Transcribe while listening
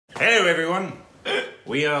Hello everyone,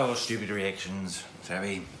 we are Stupid Reactions,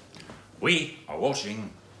 savvy? We are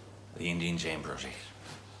watching the Indian Jam Project,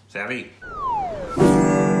 savvy?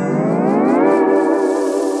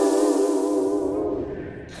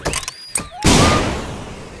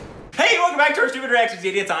 Hey, welcome back to our Stupid Reactions,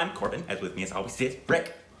 idiots. I'm Corbin, as with me as always is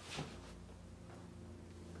Rick.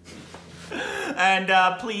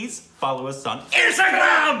 And please follow us on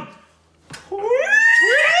Instagram!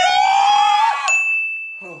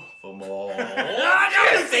 For more.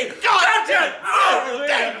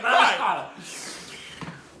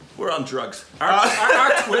 We're on drugs.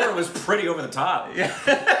 Our Twitter was pretty over the top. Yeah,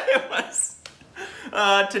 it was.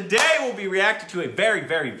 Today we'll be reacting to a very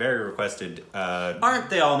requested.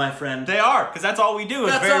 Aren't they all, my friend? They are, because that's all we do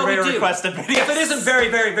is very requested videos. If it isn't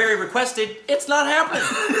very requested, it's not happening.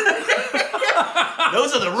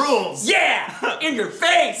 Those are the rules. Yeah, in your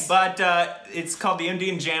face. But it's called the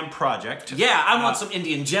Indian Jam Project. Yeah, I want some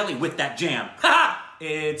Indian jelly with that jam. Ha!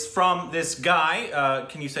 It's from this guy.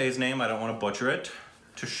 Can you say his name? I don't want to butcher it.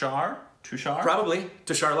 Tushar? Probably.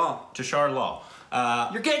 Tushar Lall. Tushar Lall.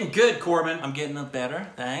 You're getting good, Corbin. I'm getting it better,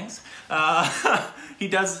 thanks. He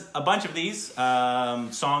does a bunch of these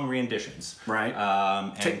song renditions.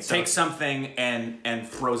 Right. Takes something and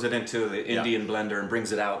throws it into the Indian blender and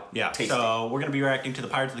brings it out. Yeah. Tasty. So we're going to be reacting to the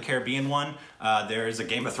Pirates of the Caribbean one. There's a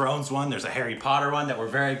Game of Thrones one. There's a Harry Potter one that we're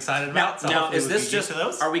very excited about. Now is this just,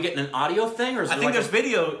 those. Are we getting an audio thing? Or is I think there's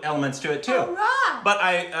video elements to it too. Hurrah!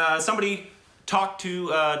 But somebody talked to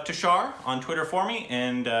Tushar on Twitter for me,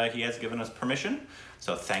 and he has given us permission.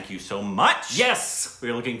 So thank you so much. Yes!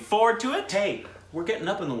 We're looking forward to it. Hey, we're getting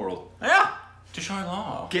up in the world. Yeah. Tushar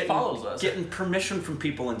Lall follows us. Getting permission from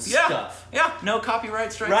people and stuff. Yeah, no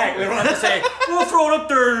copyright strikes. Right, we don't have to say, we'll throw it up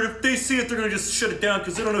there, and if they see it, they're going to just shut it down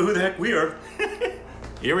because they don't know who the heck we are.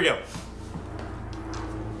 Here we go.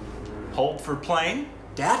 Hold for playing.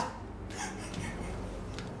 Dad?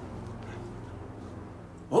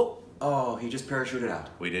 Oh, he just parachuted out.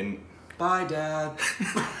 We didn't. Bye, Dad.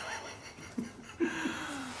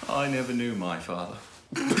 I never knew my father.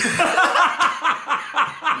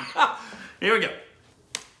 Here we go.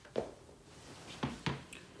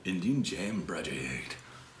 Indian Jam Project.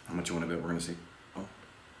 How much you want to bet we're going to see? Oh.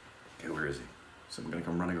 Okay, where is he? So I'm going to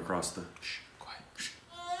come running across the... Shh, quiet. Shh.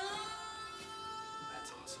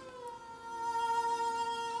 That's awesome.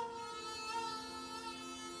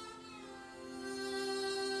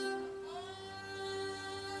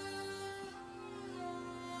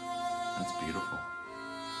 That's beautiful.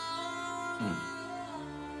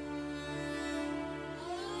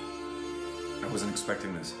 I wasn't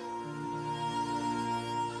expecting this.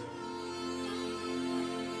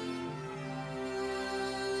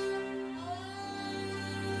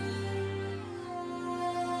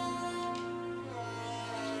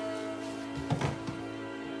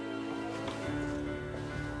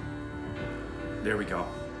 There we go.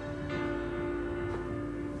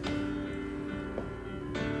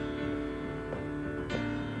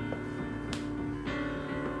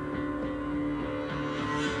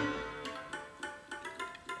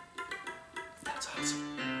 That's awesome.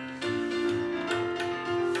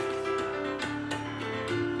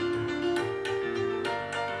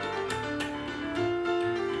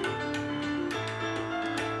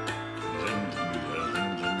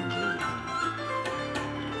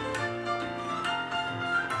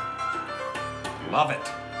 Love it.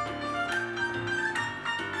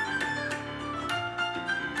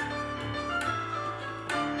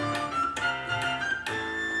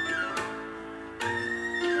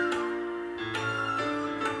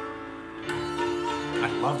 I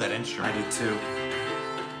love that instrument. I do too.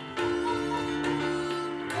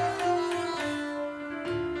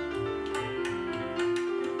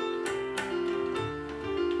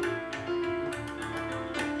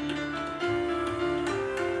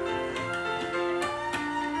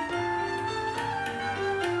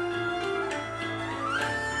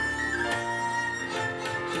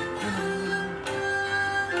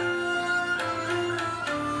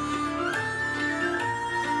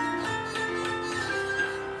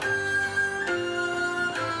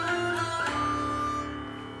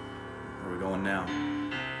 Now.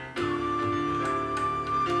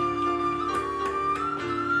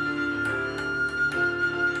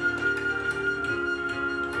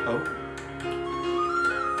 Oh.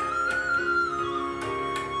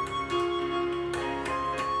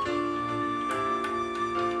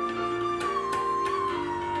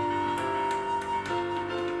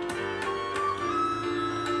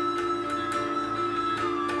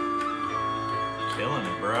 Killing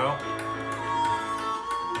it, bro.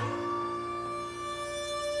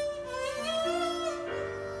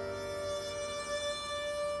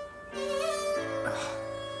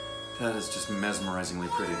 That is just mesmerizingly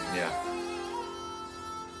pretty. Yeah.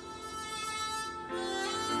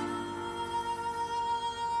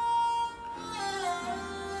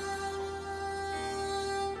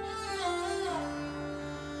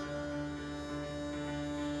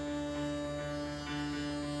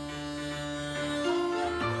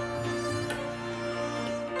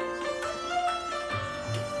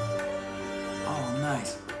 Oh,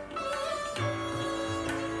 nice.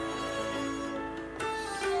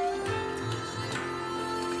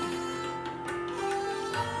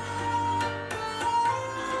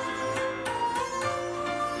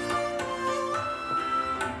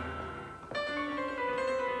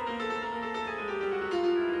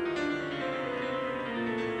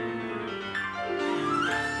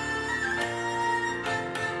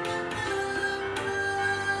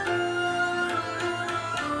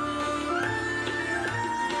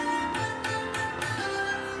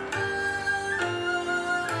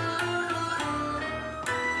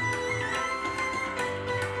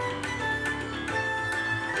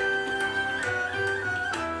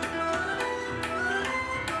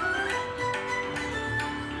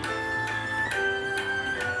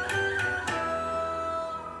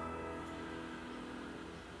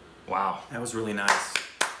 Wow. That was really nice.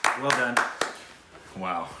 Well done.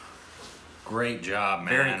 Wow. Great job,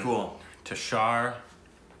 man. Very cool. Tushar.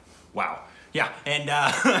 Wow. Yeah, and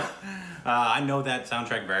I know that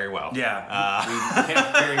soundtrack very well. Yeah,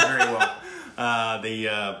 very, very well.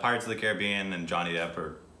 The Pirates of the Caribbean and Johnny Depp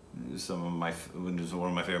are one of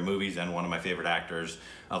my favorite movies and one of my favorite actors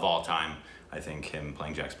of all time. I think him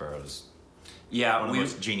playing Jack Sparrow is one of the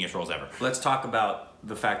most genius roles ever. Let's talk about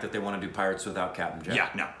the fact that they want to do Pirates without Captain Jack. Yeah,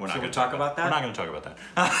 no, we're not going to talk about that. We're not going to talk about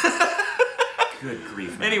that. Good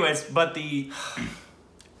grief, man. Anyways, but the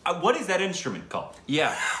what is that instrument called?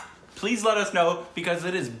 Yeah. Please let us know, because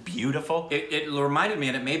it is beautiful. It reminded me,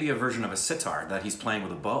 and it may be a version of a sitar that he's playing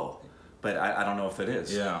with a bow, but I don't know if it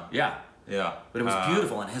is. Yeah. Yeah. Yeah. But it was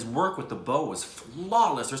beautiful, and his work with the bow was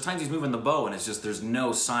flawless. There's times he's moving the bow, and it's just, there's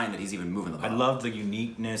no sign that he's even moving the bow. I love the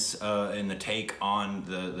uniqueness in the take on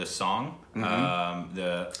the song. Mm-hmm.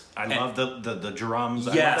 I love the drums.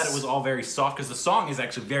 Yes. I love that it was all very soft, because the song is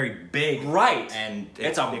actually very big. Right. And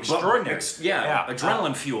it's extraordinary.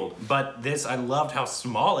 Adrenaline fueled. But this, I loved how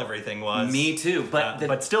small everything was. Me too.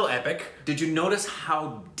 But still epic. Did you notice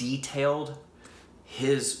how detailed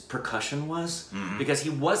his percussion was? Mm-hmm. Because he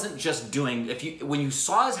wasn't just doing, when you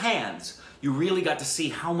saw his hands, you really got to see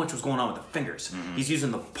how much was going on with the fingers. Mm-hmm. He's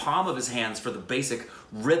using the palm of his hands for the basic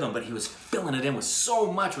rhythm, but he was filling it in with so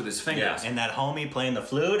much with his fingers. Yeah, and that homie playing the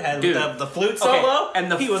flute had Dude. the flute solo,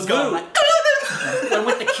 and he was going like. And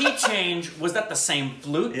with the key change, was that the same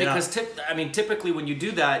flute? Yeah. Because typically when you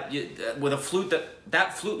do that with a flute,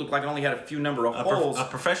 that flute looked like it only had a few number of holes. A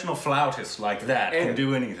professional flautist like that can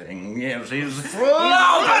do anything. Yeah, he's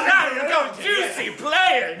juicy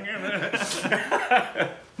playing.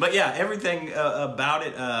 But yeah, everything about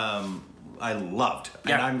it, I loved.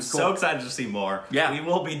 Yeah, and I'm cool. so excited to see more. Yeah. We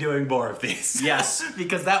will be doing more of these. Yes.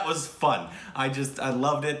 Because that was fun. I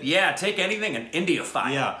loved it. Yeah, take anything and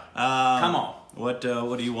India-fy. Yeah. Come on. What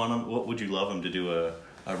do you want him? What would you love him to do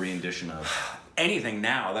a rendition of? Anything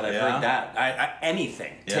now that I've heard that.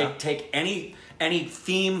 Anything. Yeah. Take any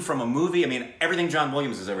theme from a movie. I mean, everything John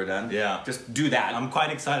Williams has ever done. Yeah. Just do that. I'm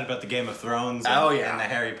quite excited about the Game of Thrones and, and the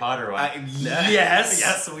Harry Potter one. Yes.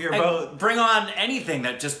 Yes, we are And both. bring on anything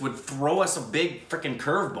that just would throw us a big freaking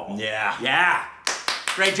curveball. Yeah. Yeah.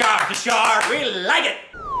 Great job, Tushar. We like it.